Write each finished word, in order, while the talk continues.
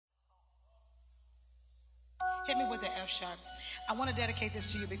Hit me with the F sharp. I want to dedicate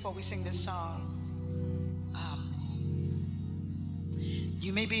this to you before we sing this song.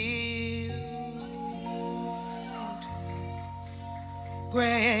 You may build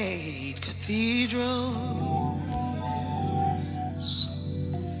great cathedrals.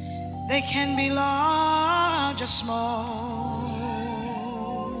 They can be large or small.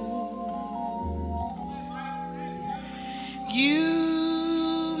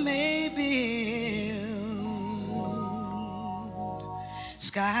 You may build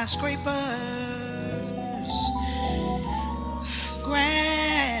skyscrapers, grand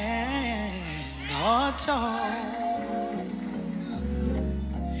or tall.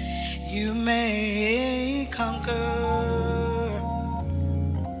 You may conquer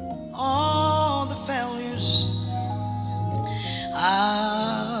all the failures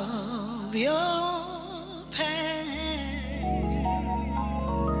of your past,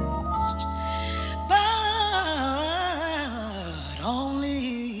 but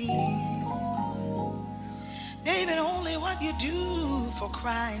only, David, only what you do for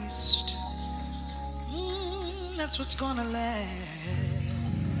Christ, that's what's gonna last.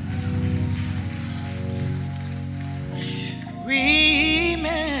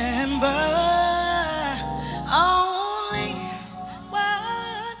 Remember only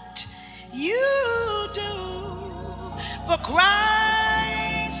what you do for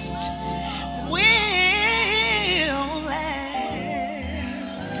Christ will last.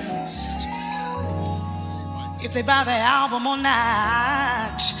 If they buy the album or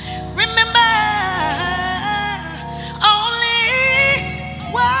not, remember only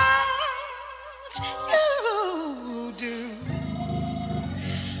what you do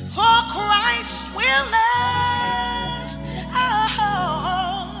for Christ will last.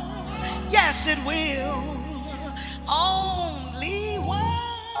 Oh, yes, it will. Only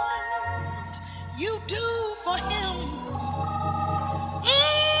what you do for Him,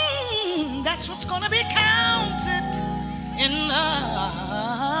 that's what's gonna be counted in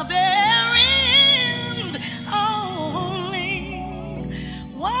the very end. Only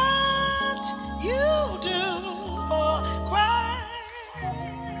what you do for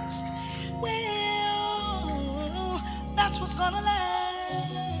Christ, well, that's what's gonna last.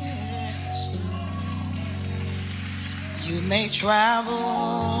 You may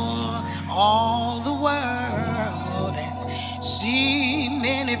travel all the world and see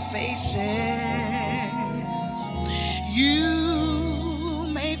many faces. You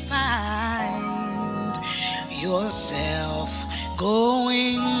may find yourself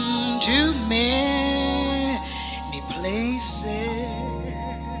going to many places.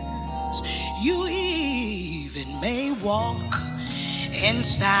 You even may walk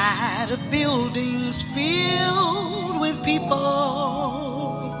inside of buildings filled with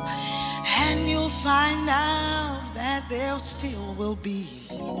people, and you'll find out that there still will be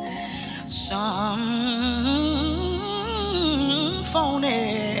some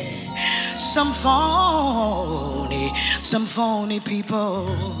phony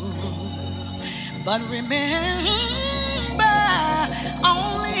people. But remember,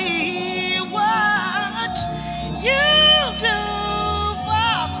 only what you do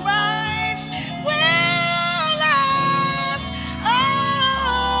for Christ will last. Oh,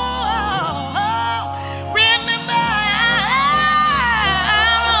 remember,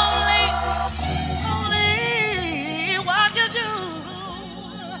 only what you do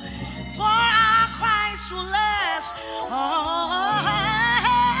for our Christ will last.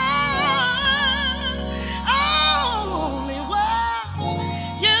 Only what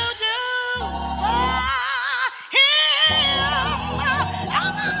you do for Him.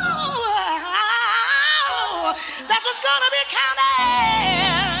 That's what's gonna be counted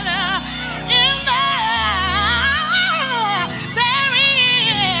in the very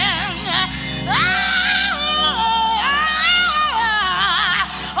end.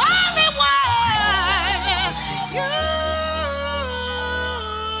 Only what you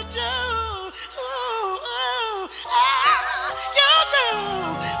do, you do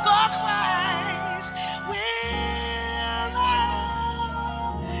for Christ will last.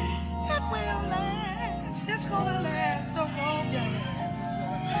 It will last. It's gonna last no more.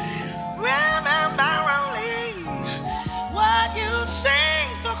 Remember only what you sing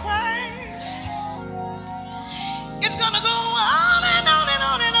for Christ. It's gonna go on and on and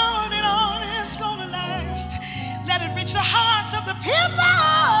on and on and on. It's gonna last. Let it reach the hearts of the people.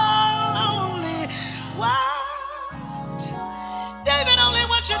 Only what, David, only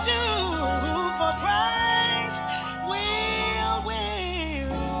what you do for Christ will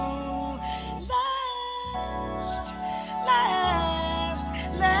last, last,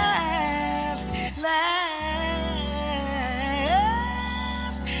 last, last.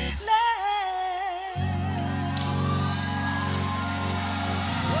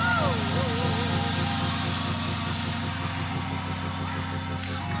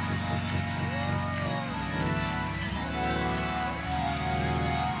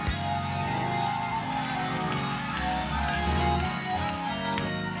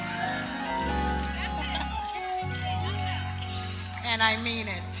 and I mean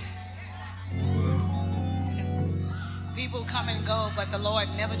it. People come and go, but the Lord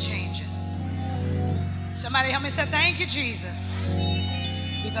never changes. Somebody help me say, thank you, Jesus,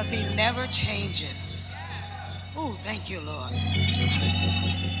 because he never changes. Oh, thank you, Lord.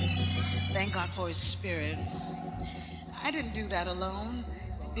 Thank God for his spirit. I didn't do that alone.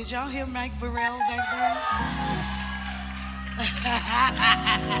 Did y'all hear Mike Burrell back there?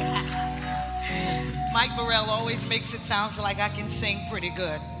 Mike Burrell always makes it sound like I can sing pretty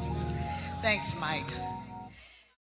good. Thanks, Mike.